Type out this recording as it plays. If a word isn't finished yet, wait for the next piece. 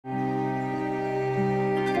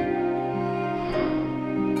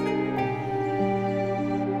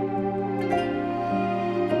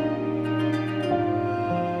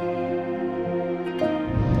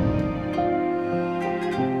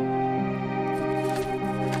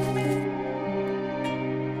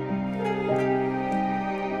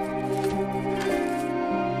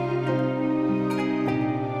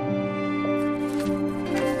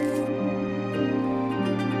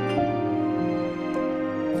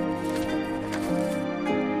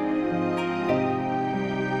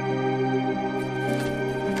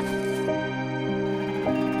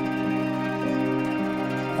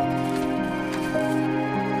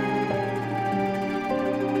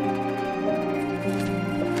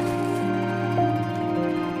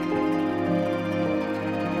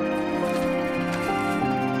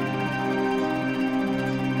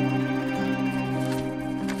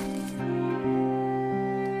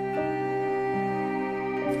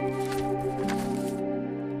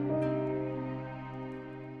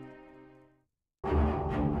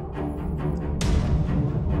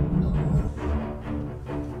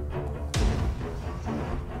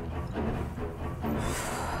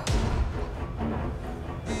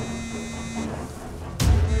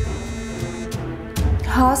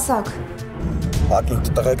Հասակ։ Հակին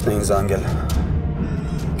տղեկն էին զանգել։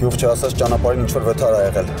 Գյուղ չասած ճանապարհին ինչ-որ վթար ա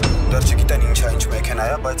եղել։ Դեռ չգիտեն ինչ մեքենա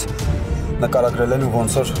է, բայց նկարագրել են ու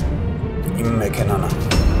ոնց որ իմ մեքենան ա։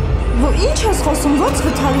 Ինչ ես խոսում, ոնց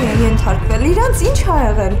վթարի են ենթարկվել, իրանց ինչ ա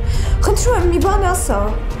եղել։ Խնդրում եմ մի բան ասա։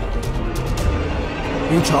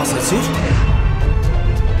 Ինչ ասեցիր։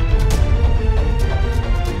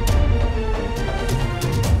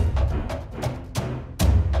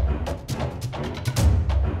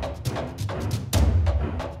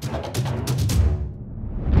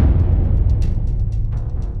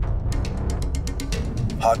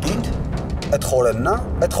 Հակին, այդ խորենն ա,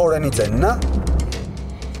 այդ խորենի ձենն ա։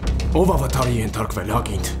 Ով ա վթարի ենթարկվել,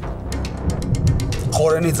 Հակին։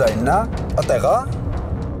 Խորենի ձայնն ա, ըտեղ ա։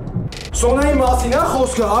 Սոնայի մասին ա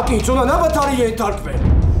խոսքը, Հակին, Սոնան ա վթարի ենթարկվել։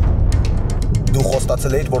 Դու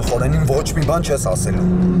խոստացել էիր, որ խորենին ոչ մի բան չես ասելու։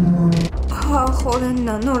 Հա, խորենն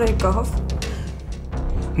ա, նոր եկավ։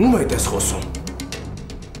 Ում հետ ես խոսում։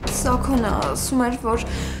 Սաքոն ա ասում էր, որ…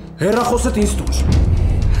 Հեռախոսդ ինձ տուր։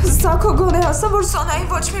 Սաքո գոնե ասա, որ Սոնային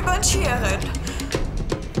ոչ մի բան չի եղել։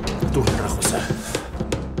 Դու հեռախոսը։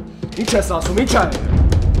 Ինչ ես ասում, ինչ ա եղել։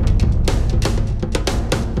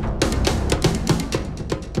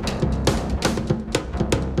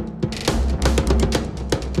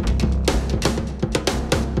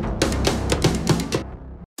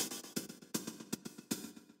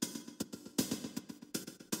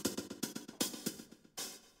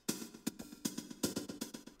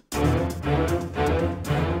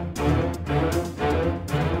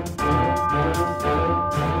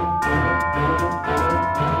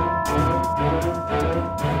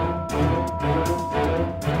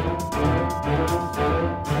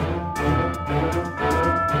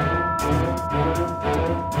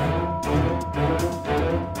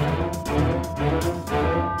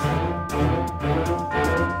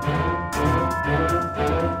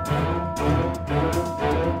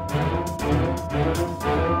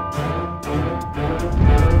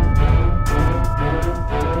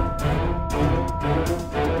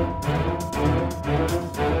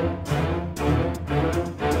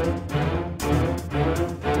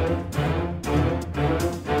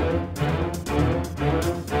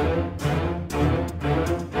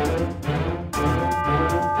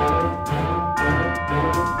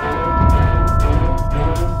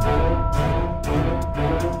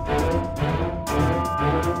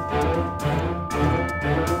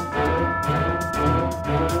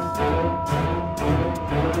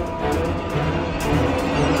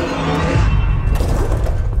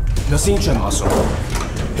 Լս ինչ եմ ասում։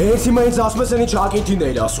 Հենց հիմա ինձ ասում ես, ինչ Հակինթին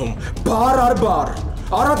էիր ասում։ Բար առ բար։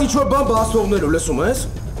 Առատ ինչ-որ բան բաց թողնելու, լսում ես։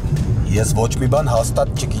 Ես ոչ մի բան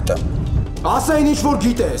հաստատ չգիտեմ։ Ասա այն ինչ որ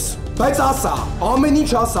գիտես, բայց ասա, ամեն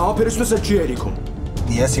ինչ ասա, ամփերությունս էլ չի երիքում։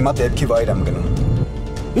 Ես հիմա դեպքի վայր եմ գնում։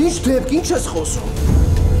 Ինչ դեպք, ինչ ես խոսում։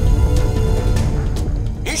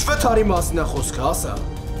 Ինչ վթարի մասին է խոսքը, ասա։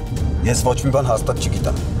 Ես ոչ մի բան հաստատ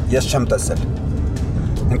չգիտեմ։ Ես չեմ տեսել։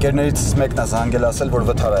 Ընկերներից մեկն է զանգել ասել, որ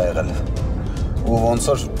վթար ա եղել։ Ու ոնց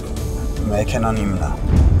որ մեքենան իմն ա։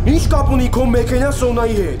 Ինչ կապ ունի քո մեքենան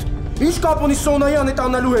Սոնայի հետ։ Ինչ կապ ունի Սոնայի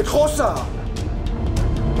անետանալու հետ, խոսա։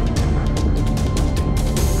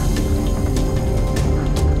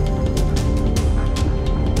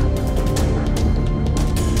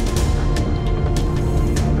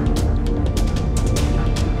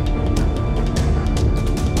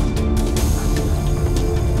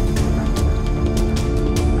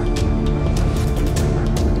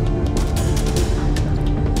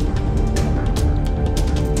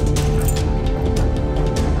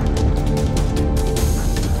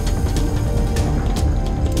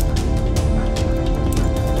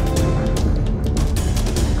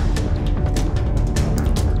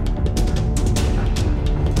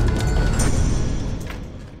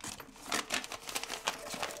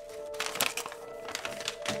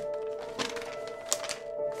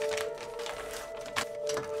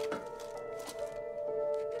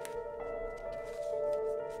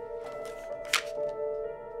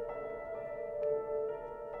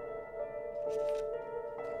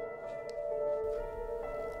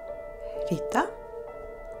 Rita?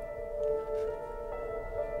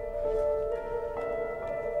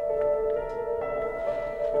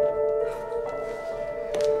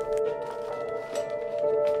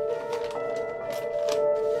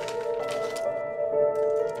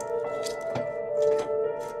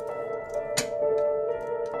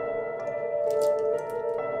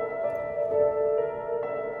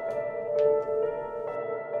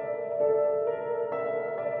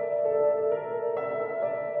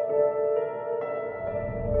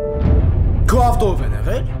 Քո ավտոով են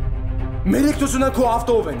եղել։ Մեր եկտոսունը քո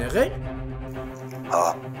ավտոով են եղել։ Հա։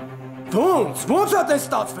 Ոնց է տես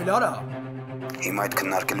ստացվել, արա։ Հիմա այդ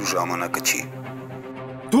քննարկելու ժամանակը չի։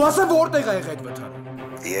 Դու ասա որտեղ է եղել այդ վթարը։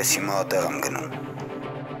 Ես հիմա այդտեղ եմ գնում։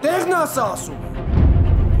 Տեղն ասա ասում։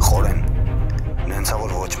 Խորեն։ Նենցա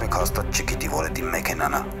որ ոչ մեկ հաստատ չգիտի, որ այդ իմ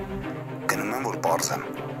մեքենան է։ Գնում եմ որ պարզեմ։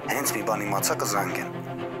 Հենց մի բան իմացա կզանգեմ։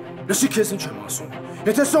 Լսի քեզ ինչ եմ ասում։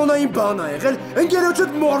 Եթե Սոնային բան ա եղել,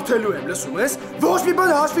 ընկերոջդ մորթելու եմ, լսում ես։ Ոչ մի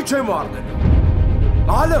բան հաշվի չեմ առնելու։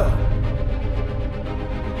 Ալո։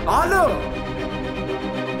 Ալո։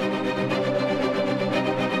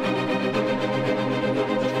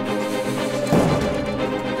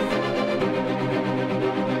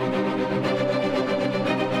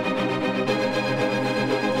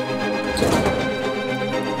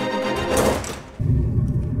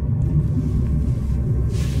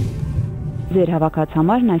 Ձեր հավաքած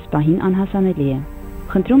համարն այս պահին անհասանելի է։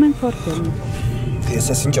 Խնդրում ենք փորձել։ Ես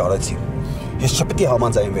ես ինչ արեցի։ Ես չպետք է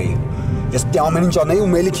համաձայնվեի։ Ես պետք է ամեն ինչ անեի ու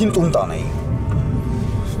Մելիքին տուն տանեի։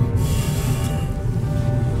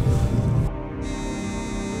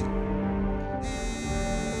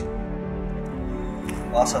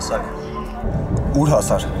 Ասասակ։ Ուր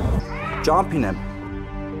հասար։ Ճամփին եմ։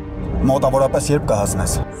 Մոտավորապես երբ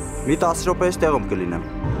կհասնես։ Մի 10 րոպեից տեղում կլինեմ։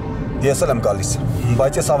 Ես էլ եմ գալիս,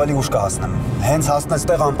 բայց ես ավելի ուշ կհասնեմ։ Հենց հասնես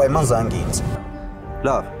տեղ անպայման զանգի ինձ։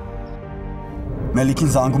 Լավ։ Մելիքին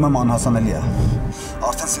զանգում եմ անհասանելի է։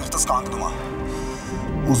 Արդեն սիրտս կանգնում է։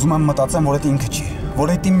 Ուզում եմ մտածեմ, որ այդ ինքը չի,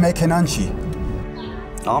 որ այդ իմ մեքենան չի։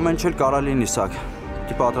 Ամեն ինչ էլ կարա լինի, Սակ։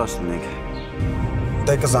 Դի պատրաստ լինենք։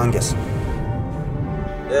 Դե կզանգես։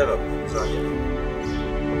 Եղավ, զանգեմ։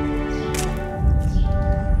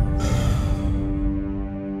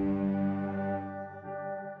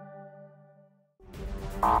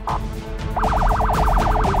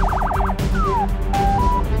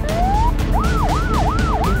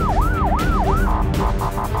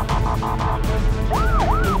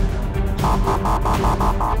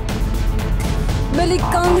 Մելիք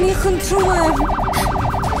կանգնի, խնդրում եմ։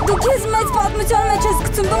 Դու քեզ մեծ պատմության մեջ ես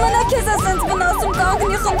գցում, բնա քեզ ասենց վնասում,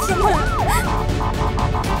 կանգնի, խնդրում եմ։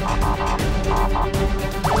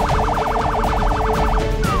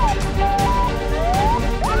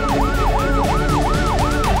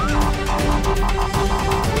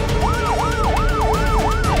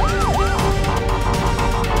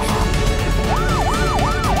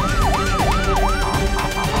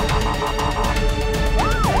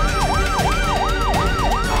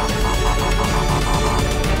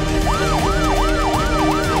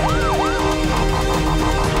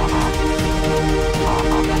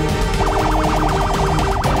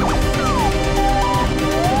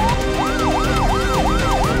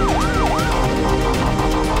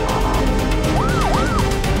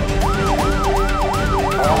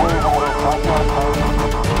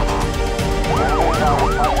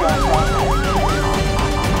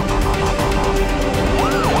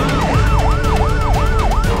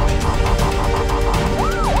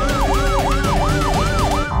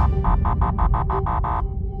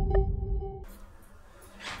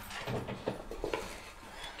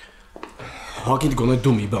 Հակիդ գոնե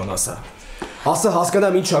դու մի բան ասա։ Ասա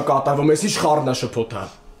հասկանամ ինչ է կատարվում, ես ինչ խառնա շփոթա։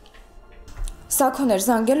 Սաքոն էր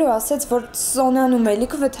զանգել ու ասեց, որ Սոնան ու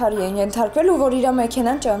Մելիքը վթարի են ենթարկվել ու որ իր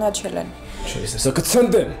մեքենան ճանաչել են։ Չէ, ես հեսա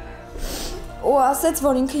կցնդեմ։ Ու ասեց,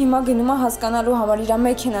 որ ինքը հիմա գնում է հասկանալու համար իր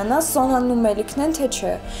մեքենան է, Սոնանն ու Մելիքն են, թե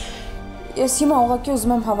չէ։ Ես հիմա ուղղակի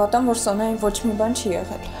ուզում եմ հավատամ, որ Սոնային ոչ մի բան չի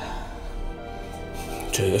եղել։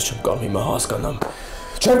 Չէ, ես չեմ կարող հիմա հասկանամ։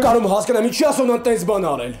 Չեմ կարող հասկանամ ինչի է Սոնան տես բան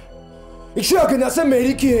արել։ Ինչի է գնացել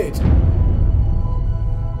Մելիքի հետ։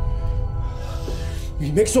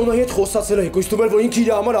 Մեկ Սոնայի հետ խոսացել է, եկույց թվում էր, որ ինքը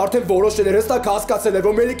իր համար արդեն որոշել էր, հստակ հասկացել էր,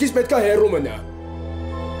 որ Մելիքից պետք է հեռու մնա։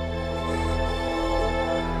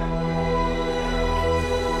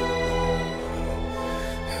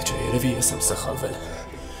 Չէ, երևի ես եմ սխալվել։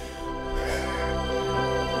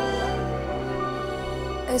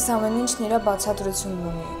 Այս ամեն ինչն իր բացատրությունն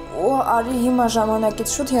ունի։ Ու արի հիմա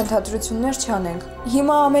ժամանակից շուտ ենթադրություններ չանենք։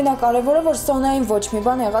 Հիմա ամենակարևորը, որ Սոնային ոչ մի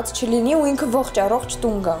բան եղած չլինի ու ինքը ողջ առողջ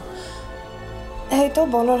տուն գա։ Հետո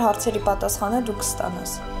բոլոր հարցերի պատասխանը դու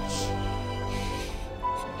կստանաս։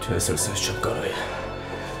 Չէ, ես չեմ կարող։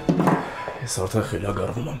 Ես արդեն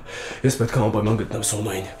խելագարվում եմ։ Ես պետք է անպայման գտնեմ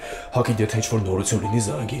Սոնային։ Հակիդ եթե ինչ-որ նորություն լինի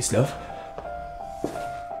զանգի ինձ, լավ։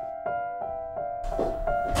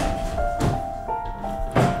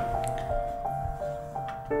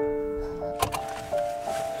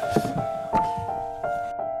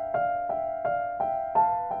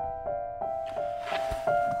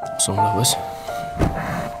 Սոնա, բես։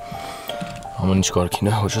 Ամեն ինչ կարգին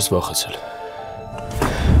է, ոչ ես վախեցել։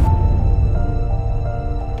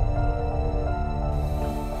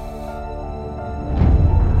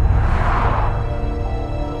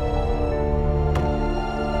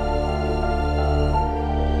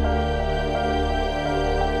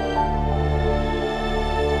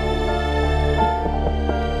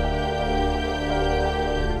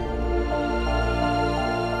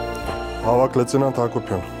 Հավաք լեյտենանտ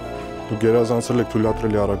Հակոբյան, դուք գերազանցել եք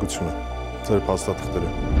թույլատրելի արագությունը, ձեր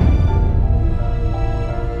փաստաթղթերը։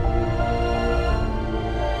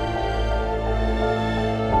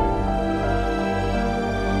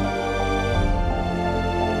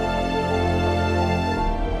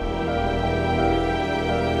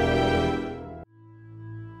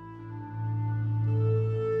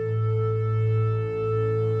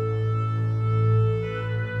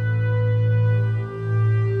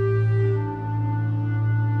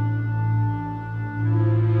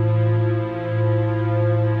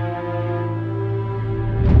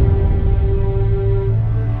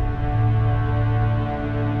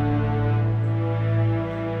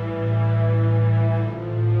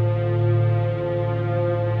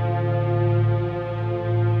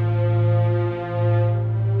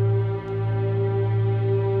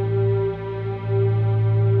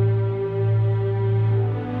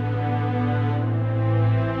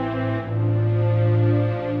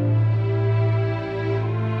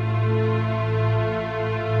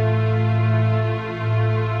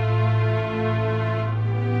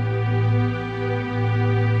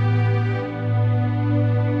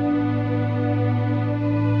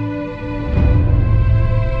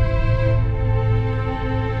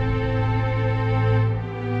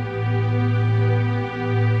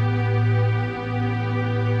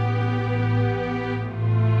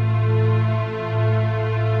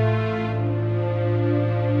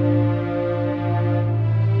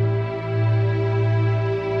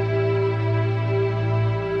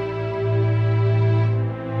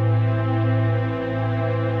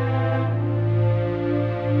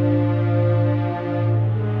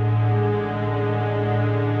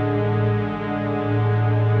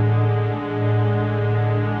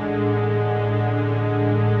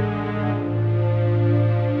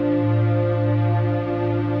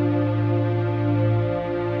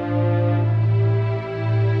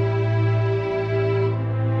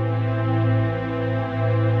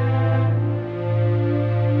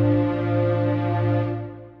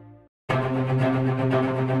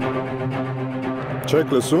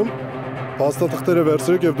 Չեք լսում, փաստաթղթերը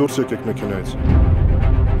վերցրեք և դուրս եկեք մեքենայից։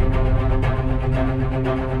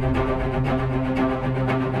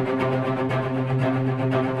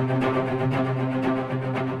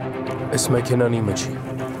 Այս մեքենան իմը չի,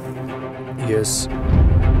 ես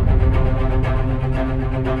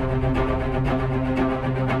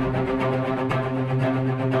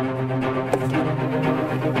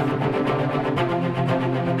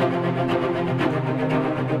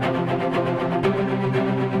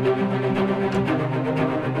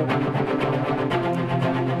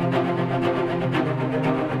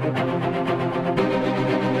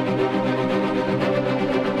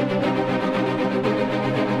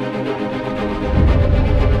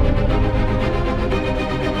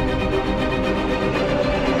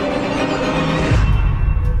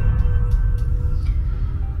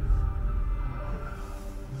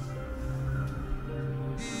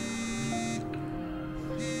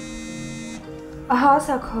Ահա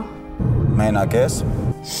ասակո։ Մենակ ես։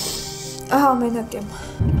 Ահա մենակ եմ։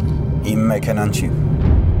 Իմ մեքենան չի։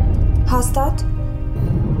 Հաստատ։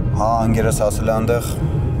 Հա, անգերս ասել է այնտեղ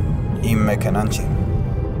իմ մեքենան չի։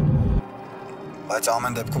 Բայց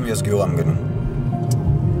ամեն դեպքում ես գյուղ եմ գնում։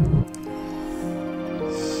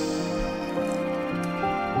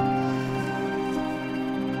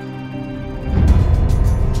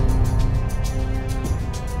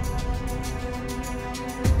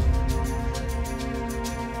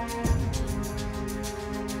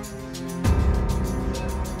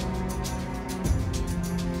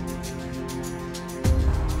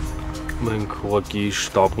 Մենք ուղղակի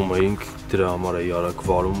շտապում էինք, դրա համար էի արագ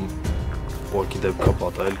վարում, ուղղակի դեպքա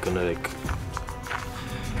պատահել կներեք։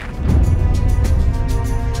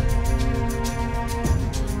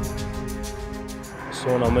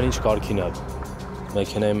 Սոն ամեն ինչ կարգին է,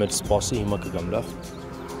 մեքենայի մեջ սպասի, հիմա կգամ, լավ։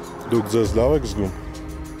 Դուք ձեզ լավ եք զգում։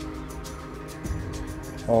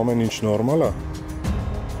 Ամեն ինչ նորմալ է։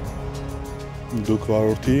 Դուք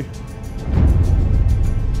վարորդի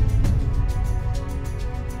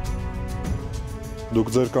Դուք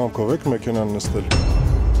ձեր կամքով եք մեքենան նստել։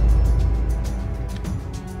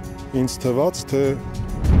 Ինձ թվաց, թե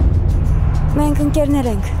Մենք ընկերներ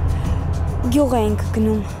ենք, գյուղ ենք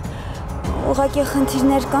գնում, ուղղակի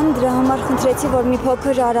խնդիրներ կան, դրա համար խնդրեցի, որ մի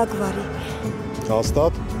փոքր արագ վարի։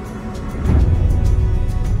 հաստատ։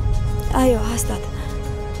 Այո, հաստատ։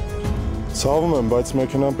 Ցավում եմ, բայց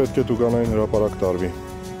մեքենան պետք է տուգանային հրապարակ տարվի։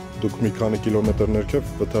 Դուք մի քանի կիլոմետր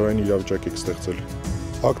ներքև վթարային իրավիճակ եք ստեղծել։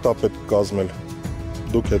 Ակտա պետք կազմել։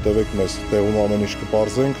 Դուք հետևեք մեզ, տեղում ամեն ինչ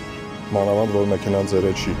կպարզենք, մանավանդ, որ մեքենան ձեր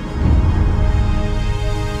հետ չի։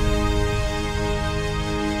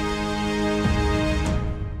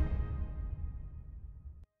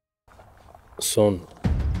 Սոն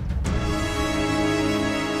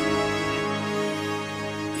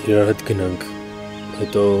իրար հետ գնանք,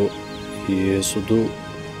 հետո ես ու դու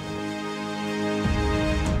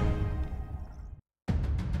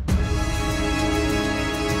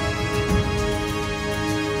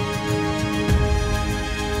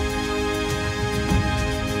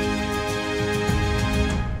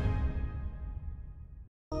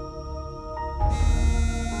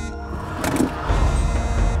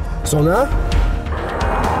Սոնա?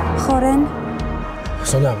 Խորեն։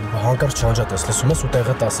 Սոնա, հանկարծ չանջատես, լսում ես ու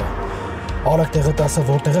տեղը ասա։ Արագ տեղը ասա,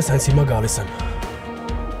 որտեղ ես, հենց հիմա գալիս եմ։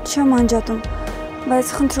 Չեմ անջատում,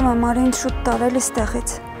 բայց խնդրում եմ արին շուտ տարել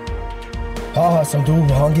այստեղից։ Հա, Սոն, դու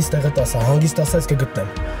հանգիստ տեղը ասա, հանգիստ ասա, ես կգտնեմ։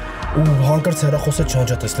 Ու հանկարծ հեռախոսը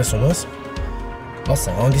չանջատես, լսում ես։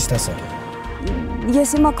 Ասա, հանգիստ ասա։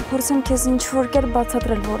 Ես հիմա կփորձեմ քեզ ինչ-որ կերպ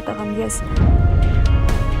բացատրել որտեղ եմ ես։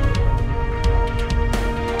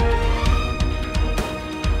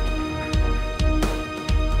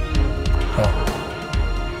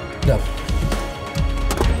 Լավ։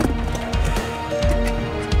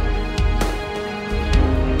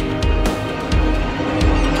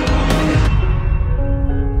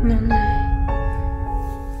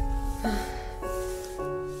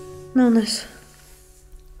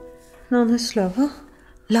 Նանես լավ, հա։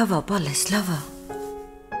 Լավ է, բալես, լավ է։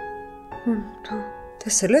 Դու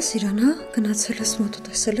տեսել ես իրան, հա։ Գնացել ես մոտը,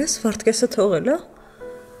 տեսել ես, վարդկեսը թողել, հա։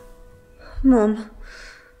 Մամ,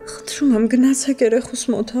 խնդրում եմ գնացեք երեխուս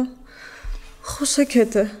մոտ, հա։ Խոսեք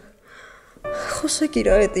հետը։ Խոսեք իր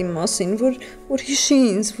հետ իմ մասին, որ հիշի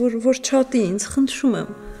ինձ, որ չատի ինձ, խնդրում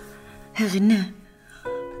եմ։ Հեղինե,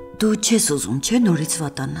 դու չես ուզում, չէ, նորից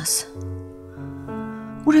վատանաս։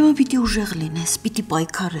 Ուրեմն պիտի ուժեղ լինես, պիտի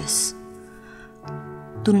պայքարես։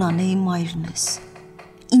 Դու Նանեի մայրն ես։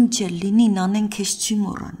 Ինչ էլ լինի, Նանեն քեզ չի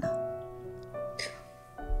մոռանա։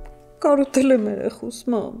 Կարոտել եմ երեխուս,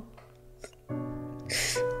 մամ։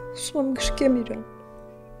 Ուզում եմ գրկեմ իրան։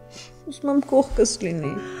 Ուզում եմ կողքս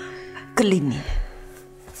լինի։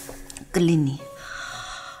 Կլինի։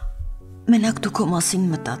 Մենակ դու քո մասին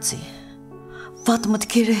մտածի։ Վատ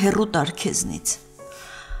մտքերը հեռու տար քեզնից։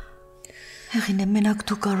 Հեղինե, մենակ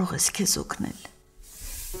դու կարող ես քեզ օգնել։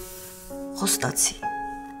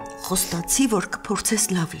 Խոստացի, որ կփորձես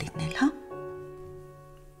լավ լինել, հա։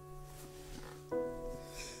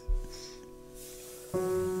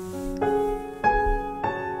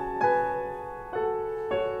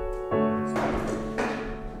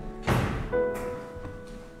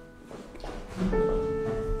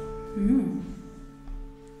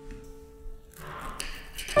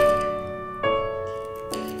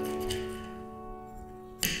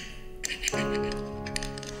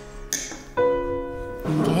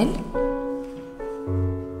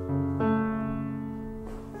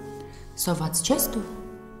 Սոված չես դու։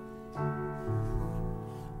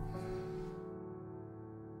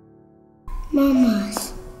 Մամաս։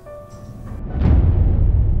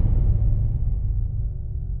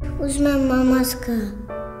 Ուզում եմ մամաս գա։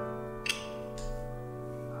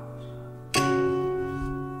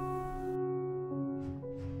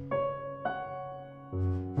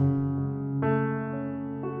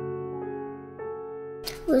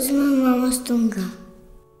 Ուզում եմ մամաս տուն գա։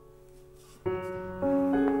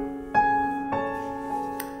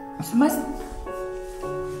 Ասում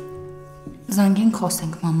զանգենք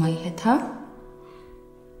խոսենք մամայի հետ, հա։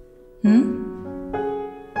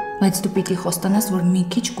 Բայց դու պիտի խոստանաս, որ մի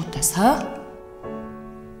քիչ կուտես, հա։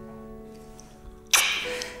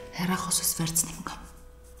 Հեռախոսս վերցնեմ գամ։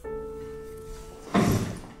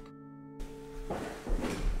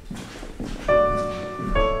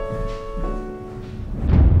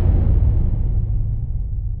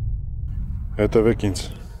 Հետևեք ինձ։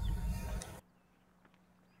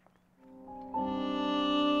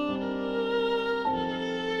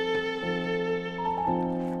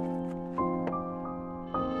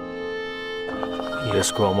 Ես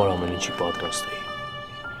քո համար ամեն ինչի պատրաստ էի։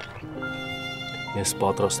 Ես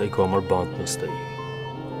պատրաստ էի քո համար բանտ նստեի։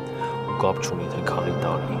 Ու կապ չունի թե քանի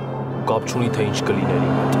տարի, ու կապ չունի թե ինչ կլիներ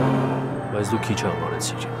իմ հետ, բայց դու քիչ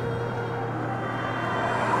համարեցիր։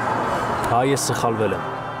 Հա, ես սխալվել եմ,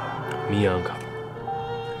 մի անգամ,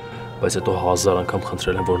 բայց հետո 1000 անգամ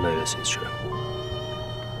խնդրել եմ, որ ներես ինձ, չէ։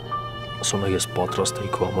 Սոնա, ես պատրաստ էի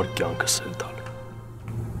քո համար կյանքս էլ տալ,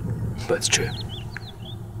 բայց չէ։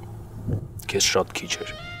 Քեզ շատ քիչ էր,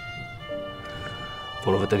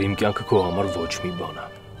 որովհետև իմ կյանքը քո համար ոչ մի բան է,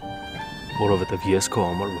 որովհետև ես քո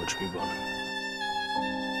համար ոչ մի բան եմ։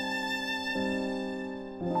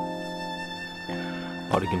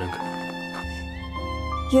 Արի գնանք։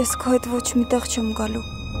 Ես քո հետ ոչ մի տեղ չեմ գալու։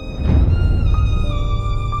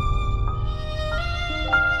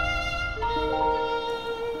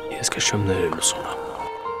 Ես քեզ չեմ ներելու, Սոնա։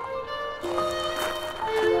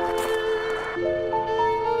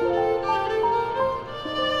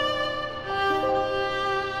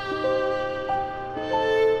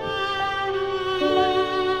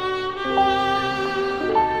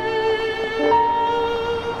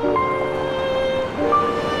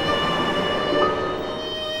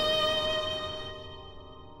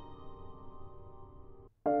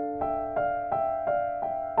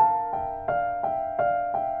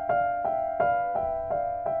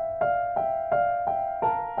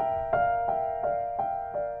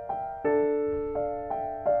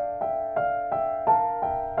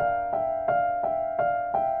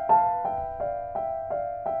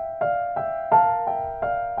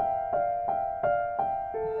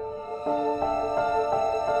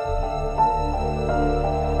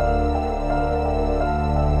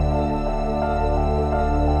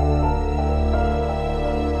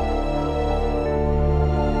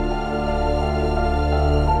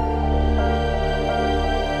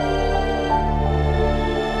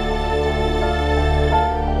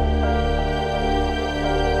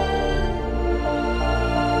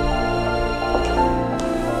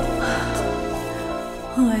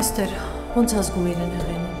 Էստեր, ոնց ազգում իրեն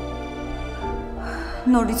եղենը։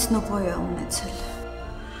 Նորից նոպայա ունեցել։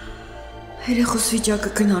 Երեխուս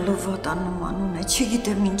վիճակը գնալով վատանման է,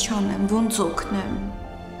 չգիտեմ ինչ անեմ, ոնց օգնեմ։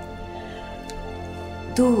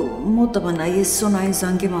 Դու մոտը մնա, ես Սոնային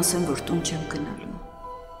զանգեմ ասեմ, որ տուն չեմ գնալու։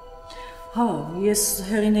 Հա, ես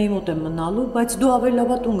հեղինեի մոտ եմ մնալու, բայց դու ավելի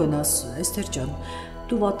լավա տուն գնաս, Էստեր ջան։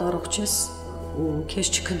 Դու վատ առողջ ես ու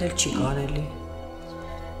քեզ չքնել չի կարելի։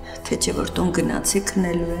 Թե չէ որ տուն գնացի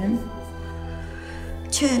քնելու եմ։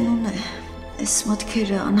 Չէ, նուն է, այս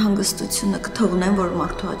մտքերը անհանգստությունը կթողնեն, որ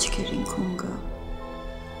մարդու աչքերին քուն գա։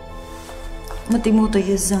 Մտի մոտը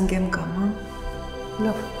ես զանգեմ կամ, հա։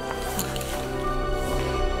 Լավ։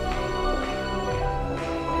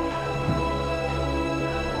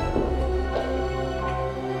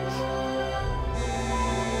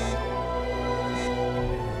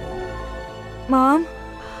 Մամ։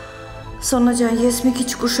 Սոնա ջան, ես մի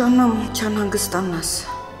քիչ կուշանամ, չանհանգստանաս։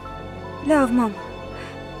 Լավ, մամ։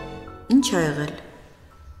 Ինչ ա եղել։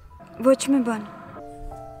 Ոչ մի բան։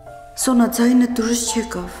 Սոնա, ձայնը դուրս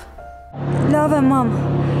չեկավ։ Լավ է, մամ։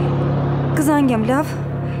 Կզանգեմ, լավ։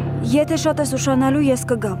 Եթե շատ ես ուշանալու, ես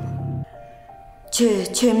կգամ։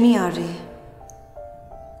 Չէ, մի արի։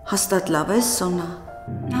 Հաստատ լավ ես, Սոնա։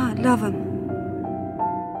 Հա, լավ եմ։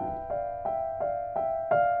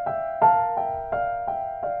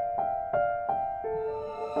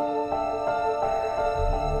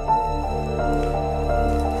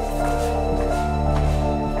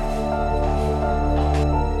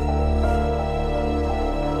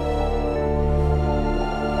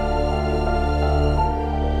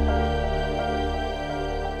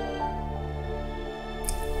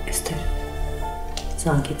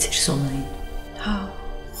 Զանգեցիր Սոնային։ Հա,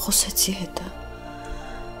 խոսեցի հետը,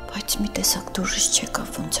 բայց մի տեսակ դուրս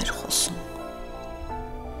չեկավ ոնց էր խոսում։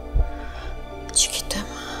 Չգիտեմ,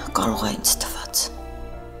 կարող է ինձ թվաց։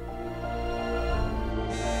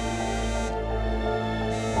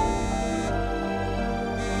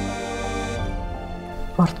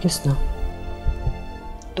 Պարտքեսնա։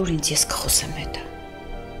 Դուր ինձ ես կխոսեմ հետը։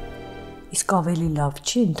 Իսկ ավելի լավ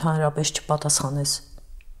չի ընդհանրապես չպատասխանես։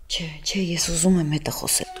 Չէ, ես ուզում եմ հետը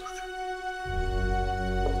խոսել դուր։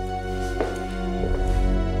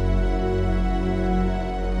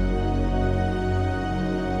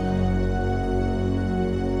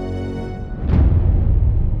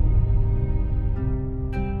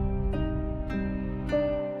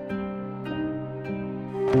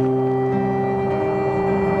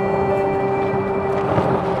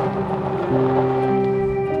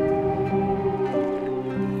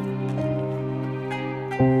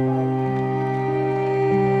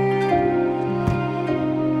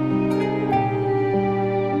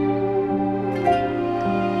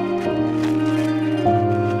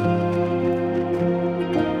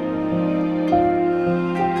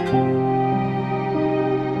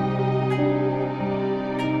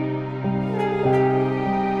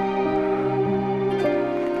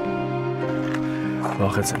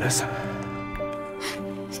 Վախեցել ես։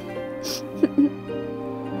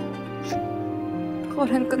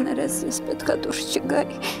 Խորեն կներես, ես պետք է դուրս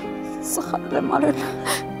չգայի, սխալ եմ արել։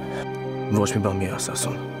 Ոչ մի բան մի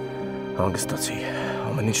ասում, հանգստացի,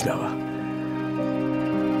 ամեն ինչ լավ է։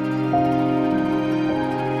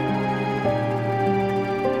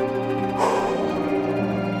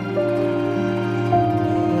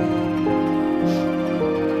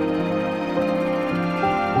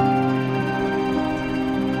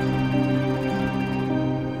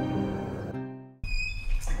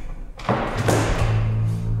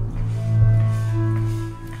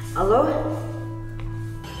 Ալո։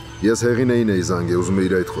 Ես Հեղինեին էի զանգել, ուզում եմ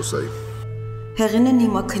իր հետ խոսայի։ Հեղինեն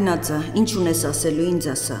հիմա քնած է, ինչ ունես ասելու, ինձ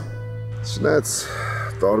ասա։ Չնայած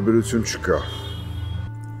տարբերություն չկա։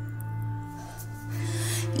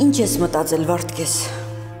 Ինչ ես մտածել, Վարդգես։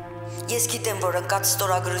 Ես գիտեմ, որ ընկած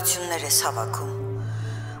ստորագրություններ ես հավաքում։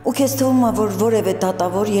 Ու քեզ թվում է, որ որևէ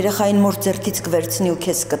դատավոր երեխային մոր ձեռքից կվերցնի ու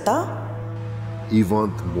քեզ կտա։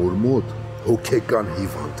 Հիվանդ մոր մոտ, հոգեկան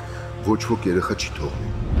հիվանդ, ոչ ոք երեխա չի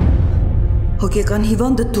թողնի։ Հոգեկան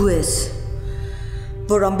հիվանդը դու ես,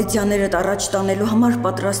 որ ամբիցիաներդ առաջ տանելու համար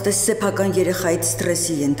պատրաստ ես սեփական երեխայից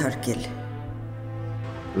ստրեսի ենթարկել։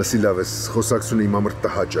 Լսի լավ ես, խոսակցությունը իմ համար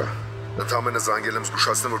տհաճ է։ Ընդամենը զանգել եմ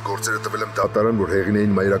զգուշացնեմ, որ գործերը տվել եմ դատարան, որ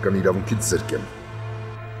Հեղինեին մայրական իրավունքից զրկեմ։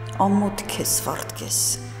 Ամոթ քեզ, Վարդգես։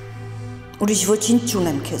 Ուրիշ ոչինչ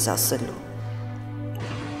չունեմ քեզ ասելու։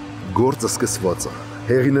 Գործը սկսված է։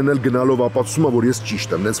 Հեղինեն էլ գնալով ապացուցում է, որ ես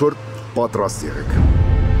ճիշտ եմ, նենց որ պատրաստ եղեք։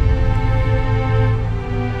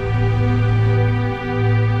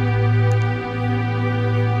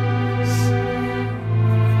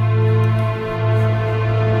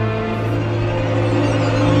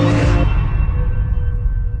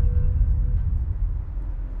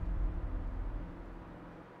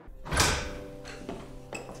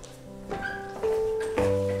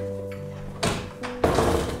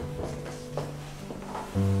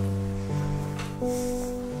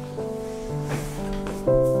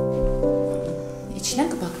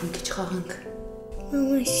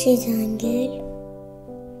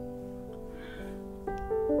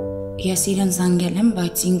 Ես իրեն զանգել եմ,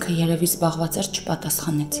 բայց ինքը երևի զբաղված էր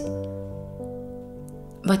չպատասխանեց։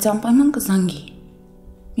 Բայց անպայման կզանգի։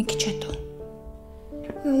 Մի քիչ հետո։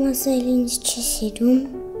 Մամաս էլ ինձ չի սիրում։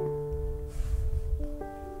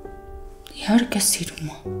 Իհարկե սիրում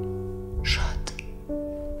է։ Շատ։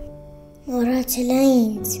 Մոռացել է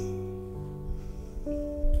ինձ։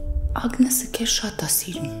 Ագնեսը քեզ շատ է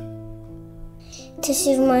սիրում։ Թե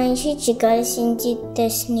սիրում է ինչի չի գալիս ինձ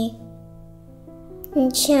տեսնի։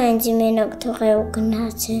 Ինչի այնձ մենակ թողե ու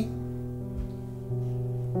գնաց է։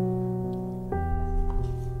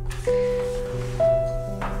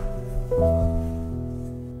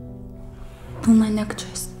 Դու մենակ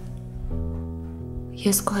չես։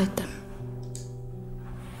 Ես քո հետ եմ։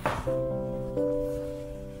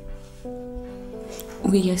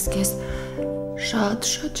 Ու ես քեզ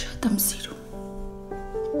շատ եմ սիրում։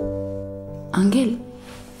 Անգել։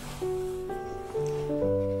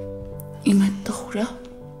 Իմ հետ տխուրա։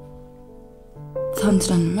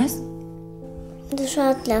 Թանձրանում ես։ Դու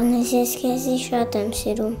շատ լավն ես, ես քեզի շատ եմ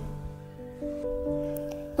սիրում։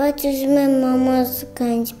 Բայց ուզում եմ մամաս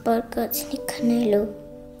գանձ պարկացնի քնելու։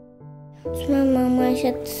 Ուզում եմ մամայի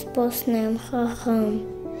հետ սպոսնեմ, խաղամ։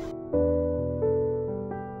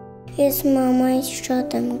 Ես մամայից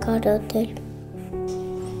շատ եմ կարոտել։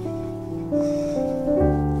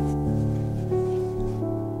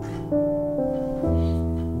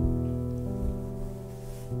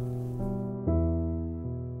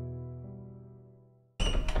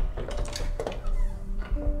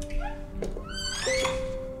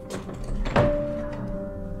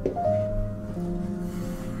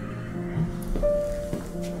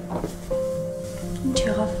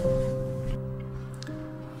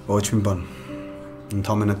 Ոչ մի բան,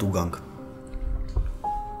 ընդամենը դու գանք։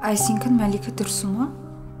 Այսինքն Մելիքը դրսում է։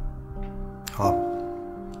 Հա։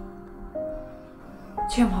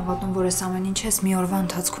 Չեմ հավատում, որ այս ամեն ինչ ես մի օրվա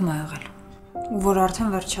ընթացքում է եղել, ու որ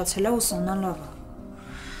արդեն վերջացել է ու Սոնան լավ է։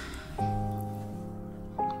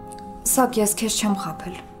 Սակ ես քեզ չեմ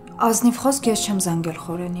խաբել։ Ազնիվ խոսք ես չեմ զանգել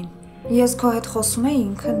Խորենին։ Ես քո հետ խոսում էի,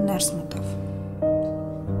 ինքը ներս մտավ։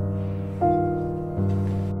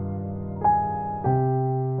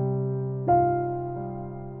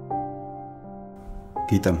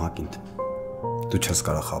 Գիտեմ Հակինդ, դու չես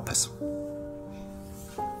կարող խաբես։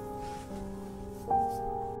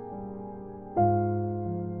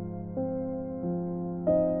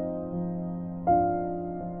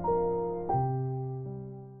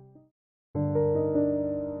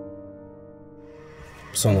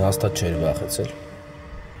 Սոնը հաստատ չէր վախեցել։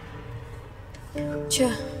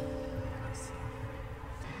 Չէ։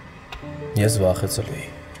 Ես վախեցել էի։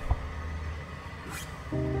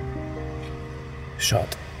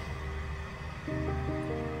 Շատ։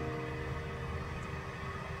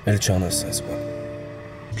 Էլ չանես ես բան։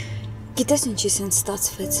 Գիտես ինչի սենց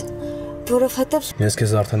ստացվեց, որովհետև Ես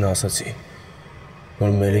քեզ արդեն ասացի,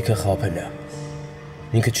 որ Մելիքը խաբել է։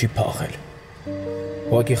 Ինքը չի փախել։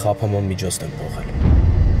 Ուղղակի խաբաման միջոցն եմ փոխել։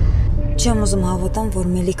 Չեմ ուզում հավատամ,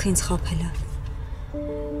 որ Մելիքը ինձ խաբել է։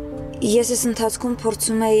 Ես այս ընթացքում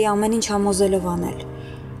փորձում էի ամեն ինչ համոզելով անել,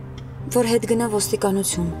 որ հետ գնա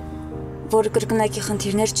ոստիկանություն, որ կրկնակի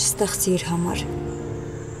խնդիրներ չստեղծի իր համար։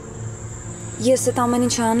 Ես այդ ամեն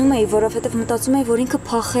ինչը անում էի, որովհետև մտածում էի, որ ինքը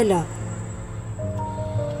փախել է։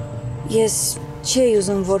 Ես չէի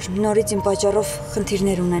ուզում, որ նորից իմ պատճառով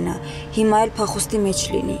խնդիրներ ունենա, հիմա էլ փախուստի մեջ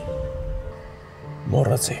լինի։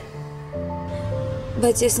 Մոռացի։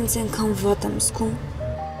 Բայց ես ինձ այնքան վատ եմ զգում։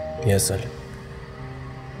 Ես էլ։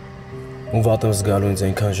 Ու վատ եմ զգալու ինձ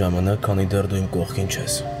այնքան ժամանակ, քանի դեռ դու իմ կողքին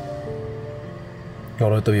չես։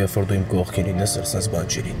 Որովհետև երբ որ դու իմ կողքին լինես, սենց բան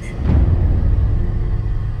չի լինի։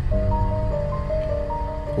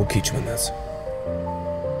 Ու քիչ մնաց։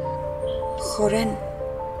 Խորեն։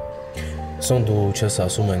 Սոն դու չես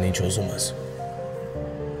ասում այն ինչ ուզում ես։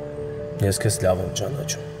 Ես քեզ լավ եմ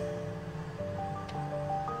ճանաչում։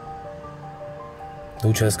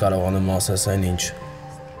 Դու չես կարողանում ասես այն ինչ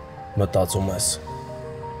մտածում ես։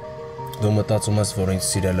 Դու մտածում ես, որ ինձ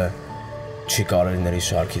սիրելը չի կարելիների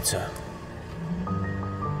շարքից է։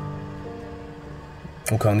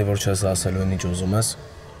 Ու քանի որ չես ասելու այն ինչ ուզում ես,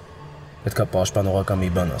 պետք է պաշտպանողական մի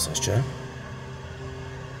բան ասես, չէ՞։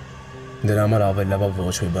 Դրա համար ավելի լավ է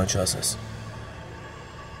ոչ մի բան չասես։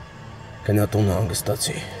 Գնա տունը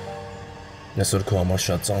հանգստացի։ Այսօր քո համար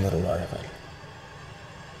շատ ծանր օր ա եղել։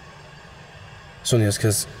 Սոն ես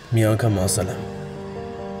քեզ մի անգամ ասել եմ։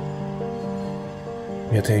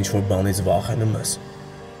 Եթե ինչ-որ բանից վախենում ես,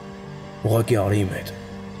 ուղղակի արի իմ հետ։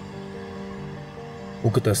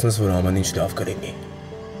 Ու կտեսնես, որ ամեն ինչ լավ կլինի։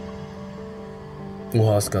 Ու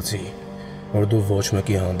հասկացի, որ դու ոչ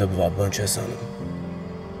մեկի հանդեպ վատ բան չես անում։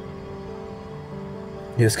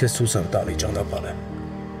 Ես քեզ ցույց եմ տալի ճանապարհը։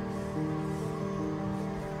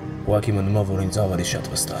 Ուղղակի մնում է, որ ինձ ավելի շատ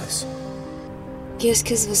վստահես։ Ես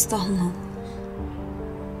քեզ վստահում եմ։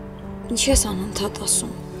 Ինչ ես անընդհատ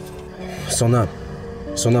ասում։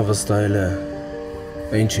 Սոնա վստահելը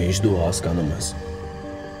ինչ է, ինչ դու հասկանում ես։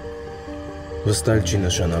 Վստահել չի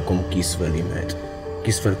նշանակում կիսվել իմ հետ,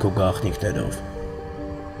 կիսվել քո գաղտնիքներով,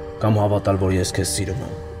 կամ հավատալ, որ ես քեզ սիրում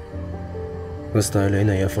եմ։ Վստահել այն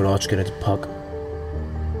է, երբ որ աչքերդ փակ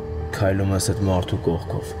քայլում ես այդ մարդու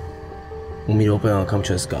կողքով, ու մի րոպե անգամ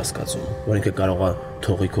չես կասկածում, որ ինքը կարող է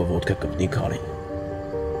թողի քո ոտքը կպնի քարին։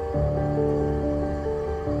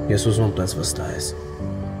 Ես ուզում եմ տենց վստահես։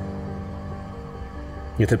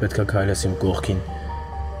 Եթե պետք է քայլես իմ կողքին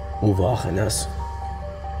ու վախենաս,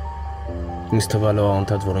 ինձ թվալու է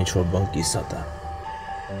անդադ, որ ինչ-որ բան կիսատ է։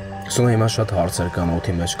 Սոնա հիմա շատ հարցեր կան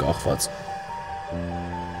օդի մեջ կախված։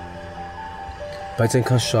 Բայց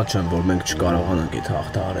այնքան շատ չեմ, որ մենք չկարողանանք այդ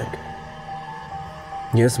հաղթահարենք։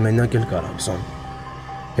 Ես մենակ էլ կարամ, Սոն։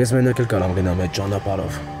 Ես մենակ էլ կարամ գնամ այդ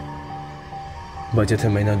ճանապարհով։ Բայց եթե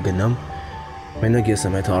մենակ գնամ, մենակ ես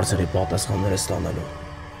եմ այդ հարցերի պատասխանները ստանալու։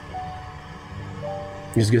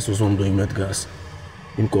 Իսկ ես ուզում դու իմ հետ գաս,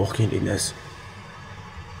 իմ կողքին լինես։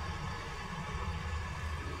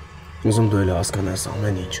 Ուզում դու էլ հասկանաս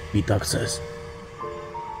ամեն ինչ, պիտակցես։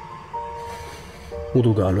 Ու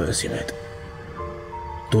դու գալու ես իմ հետ։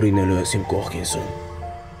 Դու լինելու ես իմ կողքին, Սոն։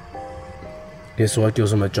 Ես ուղղակի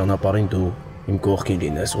ուզում այդ ճանապարհին դու իմ կողքին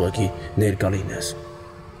լինես, ուղղակի ներկա լինես։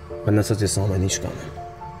 Մնացած ես ամեն ինչ կանեմ։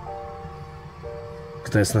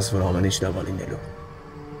 Կտեսնես, որ ամեն ինչ լավ է լինելու։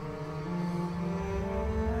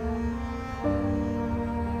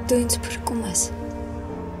 Դու ինձ փրկում ես։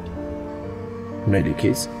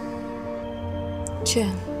 Մելիքից։ Չէ,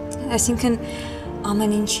 այսինքն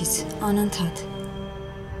ամեն ինչից, անընդհատ։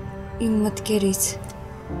 Իմ մտքերից,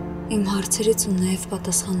 իմ հարցերից ու նաև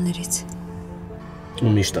պատասխաններից։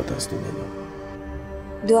 Ու միշտ է տես լինելու։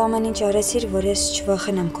 Դու ամեն ինչ արեցիր, որ ես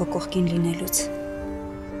չվախենամ քո կողքին լինելուց։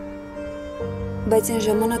 Բայց այն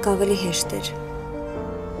ժամանակ ավելի հեշտ էր,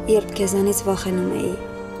 երբ քեզանից վախենում էի։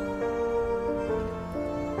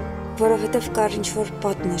 Որովհետև կար ինչ-որ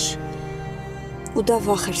պատնեշ, ու դա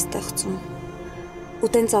վախ էր ստեղծում, ու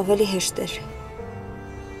տենց ավելի հեշտ էր։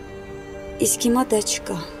 Իսկ հիմա դա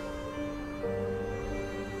չկա։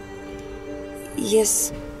 Ես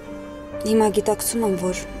հիմա գիտակցում եմ,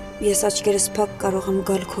 որ ես աչքերս փակ կարող եմ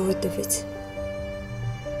գալ քո հետևից։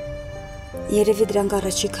 Երևի դրանք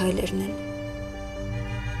առաջի քայլերն են։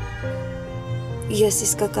 Ես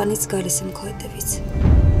իսկականից գալիս եմ քո հետևից։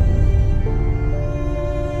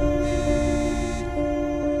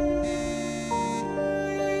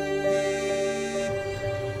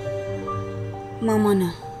 Մաման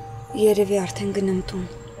է, երևի արդեն գնում տուն։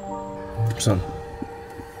 Սոն,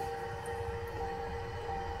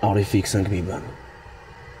 արի ֆիքսենք մի բան։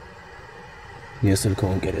 Ես էլ քո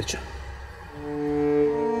ընկերոջ եմ։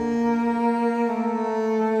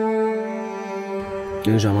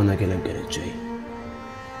 Այն ժամանակ էլ ընկերոջ էի։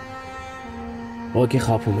 Ուղղակի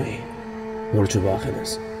խաբում էի, որ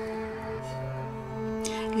չվախենաս։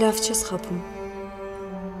 Լավ չես խաբում։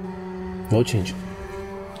 Ոչինչ։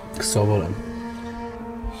 Կսովորեմ։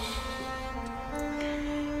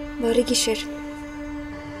 Բարի գիշեր։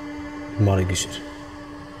 Բարի գիշեր։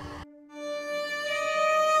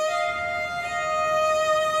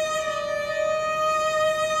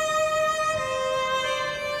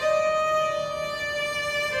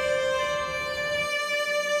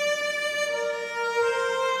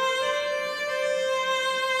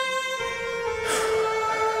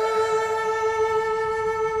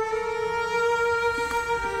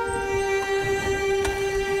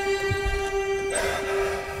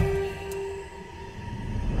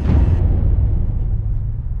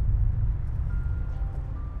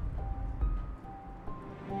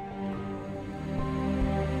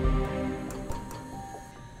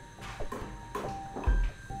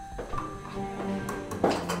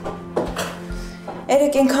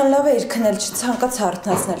 Երեք այնքան լավ է իր քնել չցանկաց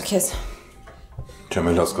հարթնացնել քեզ։ Չեմ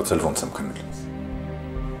էլ հասկացել ոնց եմ քնել։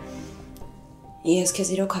 Ես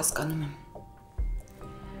քեզ իրոք հասկանում եմ։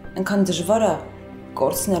 Այնքան դժվար է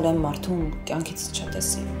կորցնել եմ մարդուն կյանքից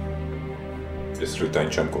չտեսի։ Ես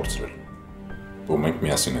Ռիտային չեմ կորցրել։ Որ մենք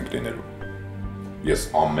միասին ենք լինելու։ Ես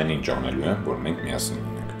ամեն ինչ անելու եմ, որ մենք միասին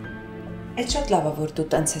լինենք։ Այդ շատ լավ է, որ դու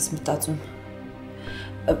տենց ես մտածում։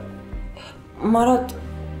 Մարատ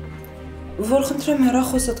որ խնդրեմ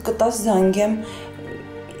հեռախոսդ կտաս զանգեմ,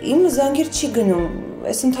 իմ զանգեր չի գնում,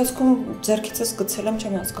 այս ընթացքում ձեռքիցս գցել եմ,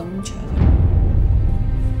 չեմ հասկանում ինչ է եղել։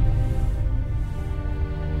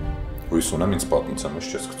 Հույս ունեմ ինձ պատմության մեջ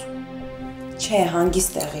չես գցում։ Չէ,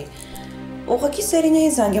 հանգիստ տեղի։ Ուղղակի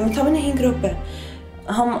Սերինեին զանգեմ, ընդամենը 5 րոպե։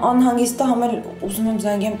 Համ անհանգիստ է, համ էլ ուզում եմ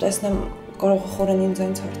զանգեմ, տեսնեմ կարող է խորեն ինձ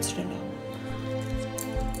այնց հարցրել։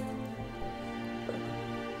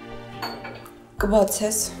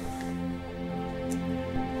 Կբացես։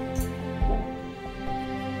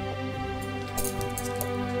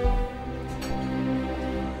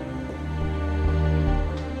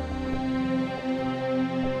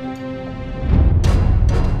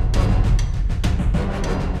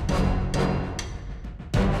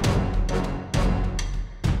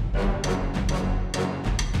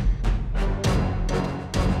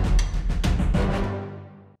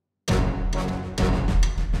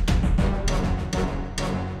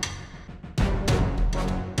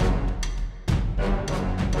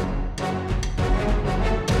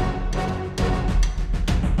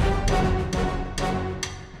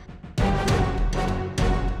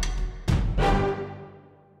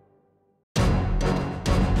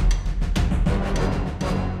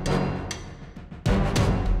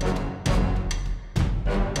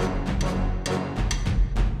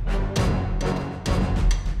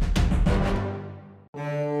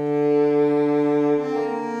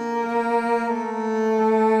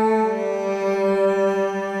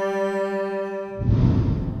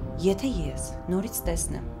 Եթե ես նորից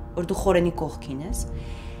տեսնեմ, որ դու խորենի կողքին ես,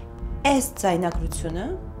 այս ձայնագրությունը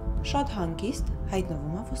շատ հանգիստ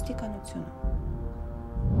հայտնվում է ոստիկանությունում։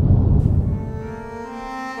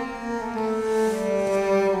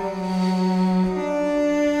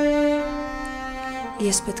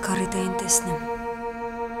 Ես պետք է Ռիտային տեսնեմ,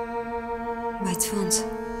 բայց ոնց։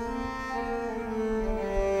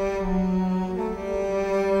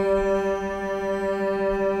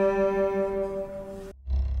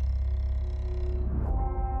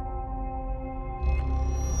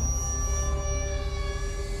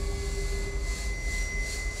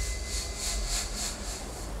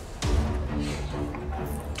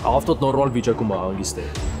 Ավտոտ նորմալ վիճակում է հանգիստ է։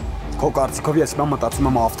 Քո կարծիքով ես հիմա մտածում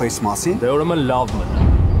եմ ավտոյիս մասին։ Դե ուրեմն լավ մնա։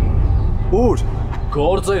 Ուր։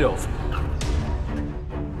 Գործերով։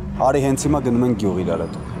 Արի հենց հիմա գնում ենք գյուղ իրար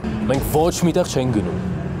հետ։ Մենք ոչ միտեղ չենք գնում։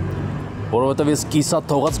 Որովհետև ես կիսատ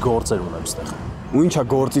թողած գործեր ունեմ ստեղ։ Ու ինչա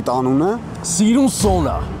գործի տանունը։ Սիրուն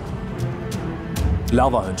Սոնա։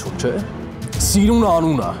 Լավ է հնչում, չէ։ Սիրուն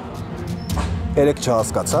անունը։ Երեք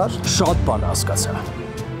չհասկացար։ Շատ բան հասկացա։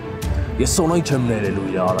 Ես Սոնային չեմ ներելու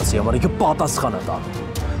իր արածի համար, ինքը պատասխան է տանում։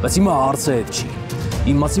 Բայց հիմա հարցը հետ չի։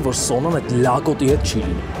 Իմացի, որ Սոնան այդ լակոտի հետ չի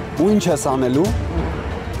լինում։ Ու ինչ ես անելու։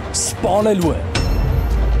 Սպանելու եմ։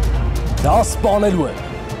 Դա սպանելու եմ։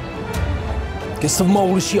 Ես թվում է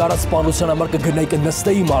ուրիշի արած սպանության համար կգնայի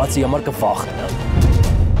կնստեի, իմ արածի համար կվախենամ։